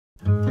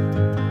See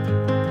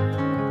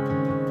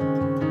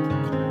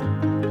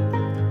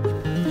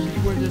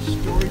where this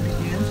story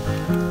begins?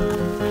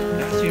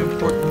 That's the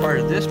important part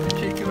of this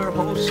particular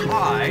whole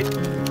slide.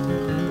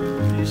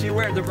 You see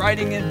where the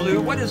writing in blue,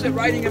 what does the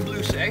writing in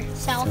blue say?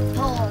 South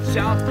Pole.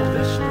 South Pole,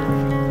 this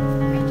story.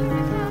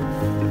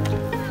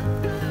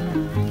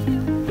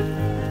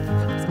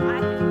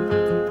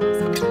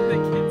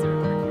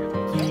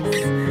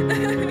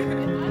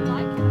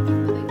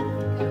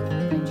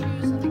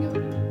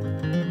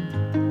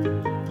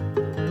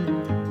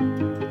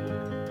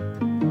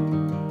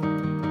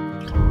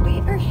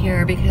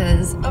 Here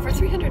because over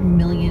 300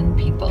 million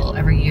people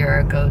every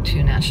year go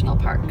to national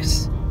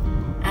parks.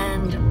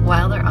 And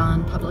while they're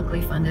on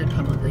publicly funded,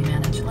 publicly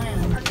managed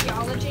land,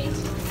 Archaeology.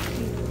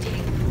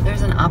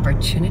 there's an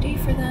opportunity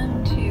for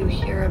them to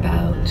hear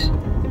about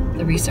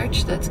the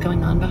research that's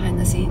going on behind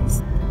the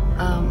scenes.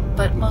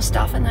 But most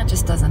often that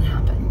just doesn't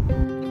happen.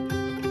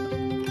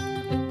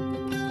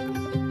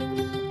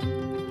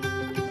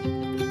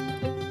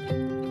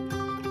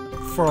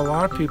 For a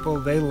lot of people,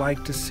 they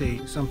like to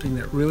see something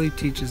that really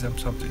teaches them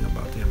something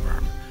about the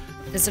environment.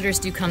 Visitors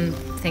do come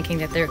thinking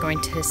that they're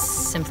going to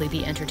simply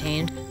be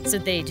entertained, so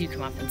they do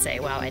come up and say,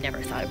 wow, I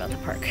never thought about the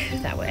park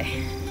that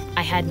way.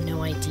 I had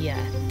no idea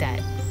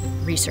that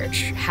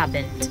research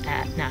happened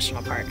at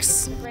national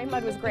parks. The gray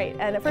mud was great,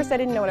 and at first I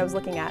didn't know what I was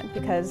looking at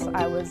because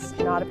I was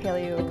not a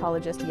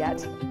paleoecologist yet.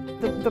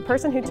 The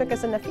person who took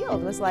us in the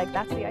field was like,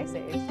 that's the Ice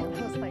Age. And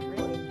I was like,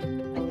 really?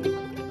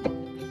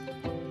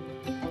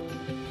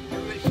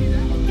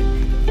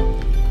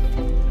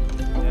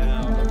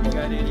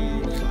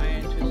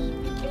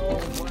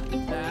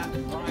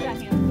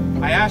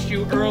 I asked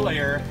you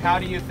earlier, how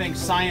do you think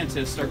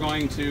scientists are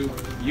going to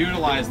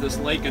utilize this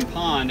lake and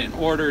pond in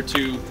order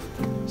to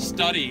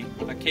study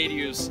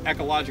Acadia's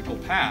ecological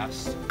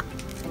past?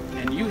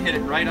 And you hit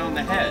it right on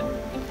the head.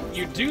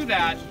 You do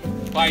that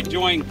by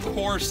doing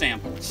core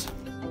samples.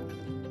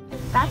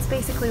 That's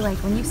basically like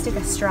when you stick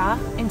a straw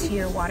into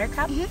your water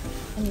cup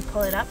and you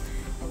pull it up.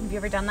 Have you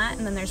ever done that?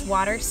 And then there's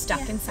water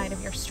stuck inside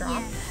of your straw.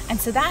 Yeah. And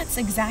so that's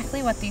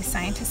exactly what these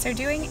scientists are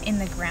doing in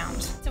the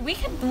ground. So we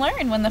could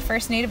learn when the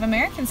first Native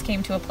Americans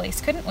came to a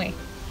place, couldn't we?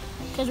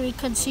 Because we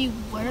could see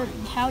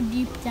how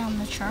deep down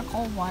the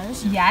charcoal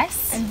was.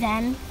 Yes. And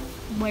then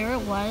where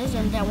it was,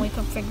 and then we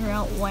could figure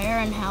out where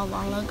and how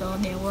long ago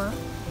they were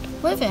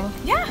living.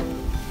 Yeah,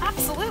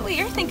 absolutely.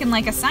 You're thinking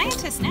like a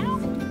scientist now.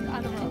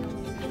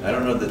 I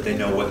don't know that they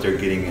know what they're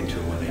getting into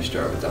when they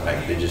start with the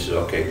hike. They just say,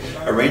 okay,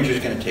 a ranger's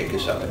going to take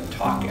us up and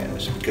talk at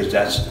us because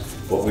that's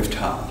what we've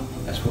taught them.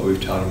 That's what we've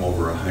taught them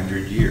over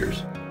 100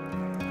 years.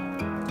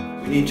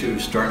 We need to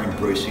start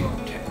embracing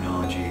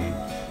technology,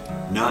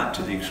 not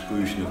to the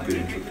exclusion of good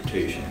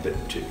interpretation,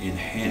 but to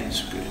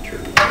enhance good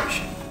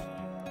interpretation.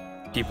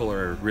 People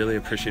are really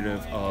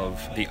appreciative of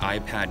the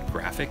iPad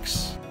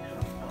graphics.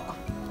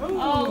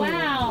 Oh,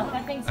 wow.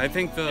 I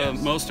think the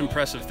most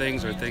impressive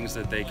things are things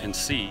that they can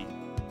see.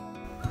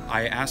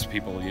 I ask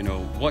people, you know,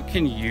 what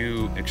can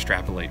you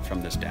extrapolate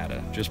from this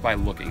data just by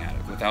looking at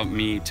it without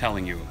me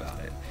telling you about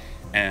it?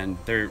 And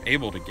they're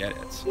able to get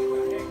it.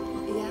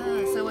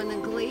 Yeah, so when the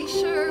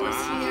glacier was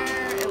here,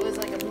 it was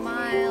like a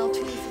mile,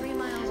 2 to 3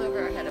 miles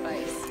over our head of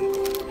ice.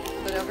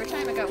 But over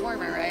time it got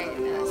warmer, right?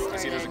 I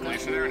see there's a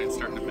glacier there and it's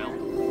starting to melt.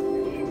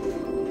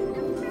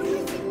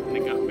 And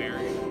it got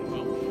buried.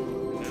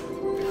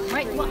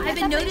 Right, well, I've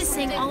been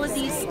noticing all of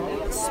these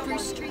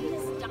spruce trees.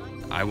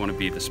 I want to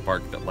be the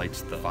spark that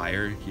lights the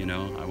fire, you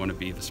know? I want to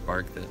be the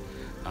spark that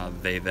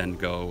they then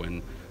go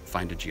and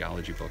find a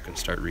geology book and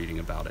start reading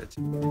about it.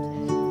 And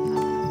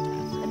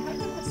how come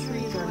the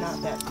trees are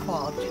not that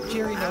tall?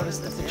 Jerry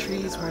noticed that the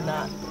trees were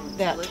not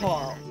that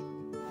tall.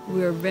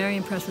 We were very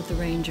impressed with the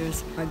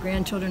rangers. Our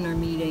grandchildren are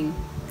meeting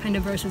kind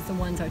of versus the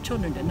ones our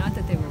children did. Not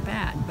that they were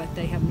bad, but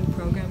they have new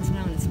programs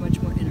now and it's much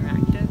more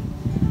interactive.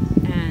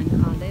 And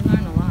they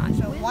learn a lot.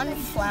 So one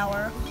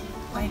flower,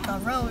 like a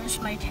rose,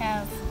 might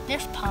have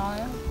this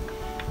pollen,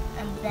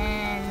 and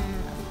then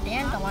a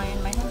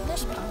dandelion might have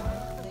this pollen.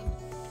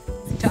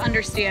 To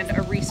understand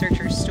a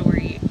researcher's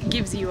story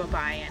gives you a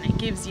buy-in. It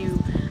gives you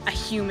a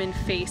human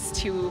face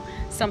to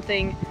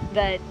something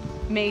that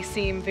may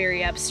seem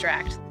very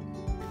abstract.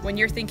 When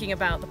you're thinking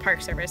about the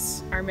Park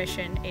Service, our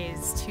mission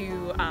is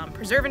to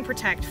preserve and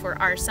protect for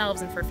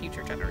ourselves and for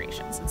future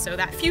generations. And so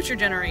that future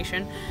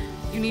generation,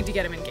 you need to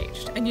get them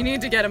engaged and you need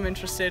to get them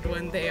interested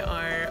when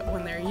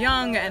they're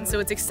young. And so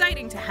it's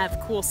exciting to have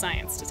cool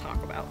science to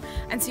talk about.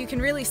 And so you can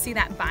really see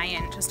that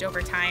buy-in just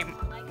over time.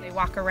 They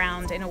walk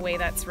around in a way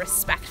that's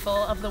respectful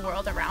of the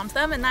world around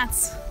them, and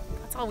that's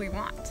all we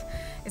want,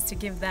 is to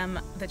give them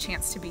the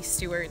chance to be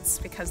stewards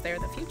because they're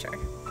the future.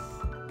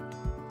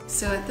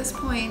 So at this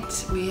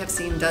point, we have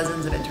seen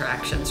dozens of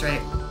interactions,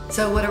 right?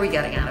 So what are we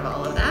getting out of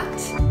all of that?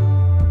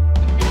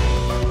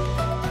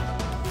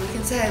 We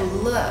can say,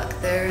 look,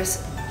 there's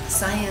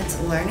science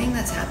learning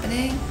that's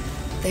happening.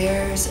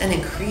 There's an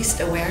increased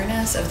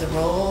awareness of the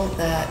role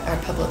that our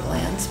public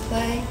lands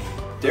play.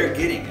 They're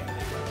getting it.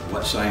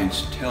 What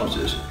science tells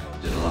us,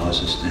 it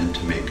allows us then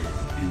to make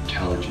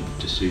intelligent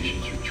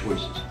decisions or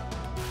choices.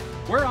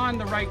 we're on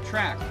the right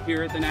track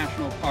here at the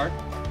National Park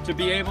to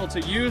be able to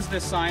use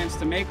this science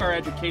to make our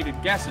educated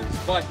guesses.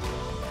 But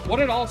what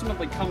it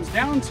ultimately comes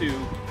down to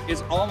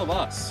is all of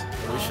us.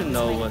 We should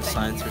know what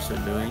scientists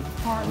are doing.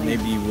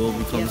 Maybe we'll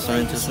become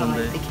scientists one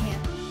day.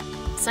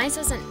 Science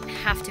doesn't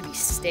have to be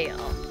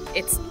stale.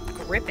 It's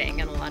gripping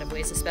in a lot of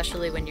ways,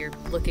 especially when you're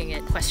looking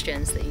at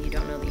questions that you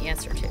don't know the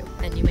answer to,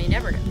 and you may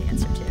never know the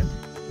answer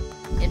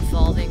to.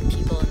 Involving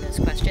people in those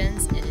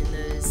questions and in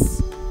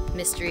those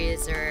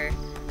mysteries or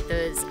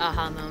those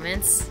aha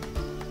moments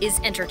is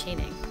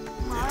entertaining.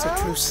 It's a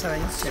true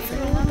scientific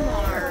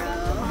park.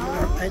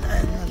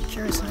 I'm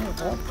curious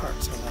how all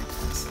parks are like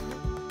this.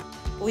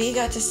 We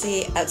got to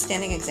see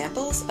outstanding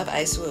examples of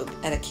iSWOOP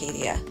at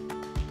Acadia.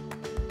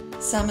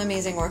 Some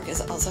amazing work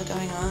is also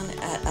going on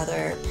at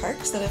other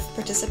parks that have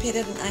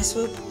participated in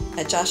iSWOOP,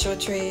 at Joshua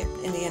Tree,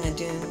 Indiana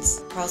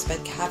Dunes,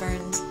 Carlsbad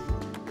Caverns,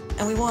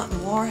 and we want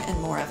more and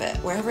more of it,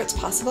 wherever it's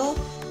possible,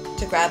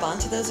 to grab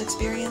onto those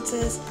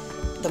experiences,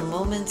 the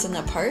moments in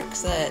the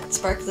parks that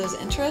spark those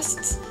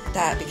interests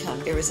that become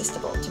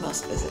irresistible to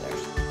most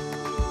visitors.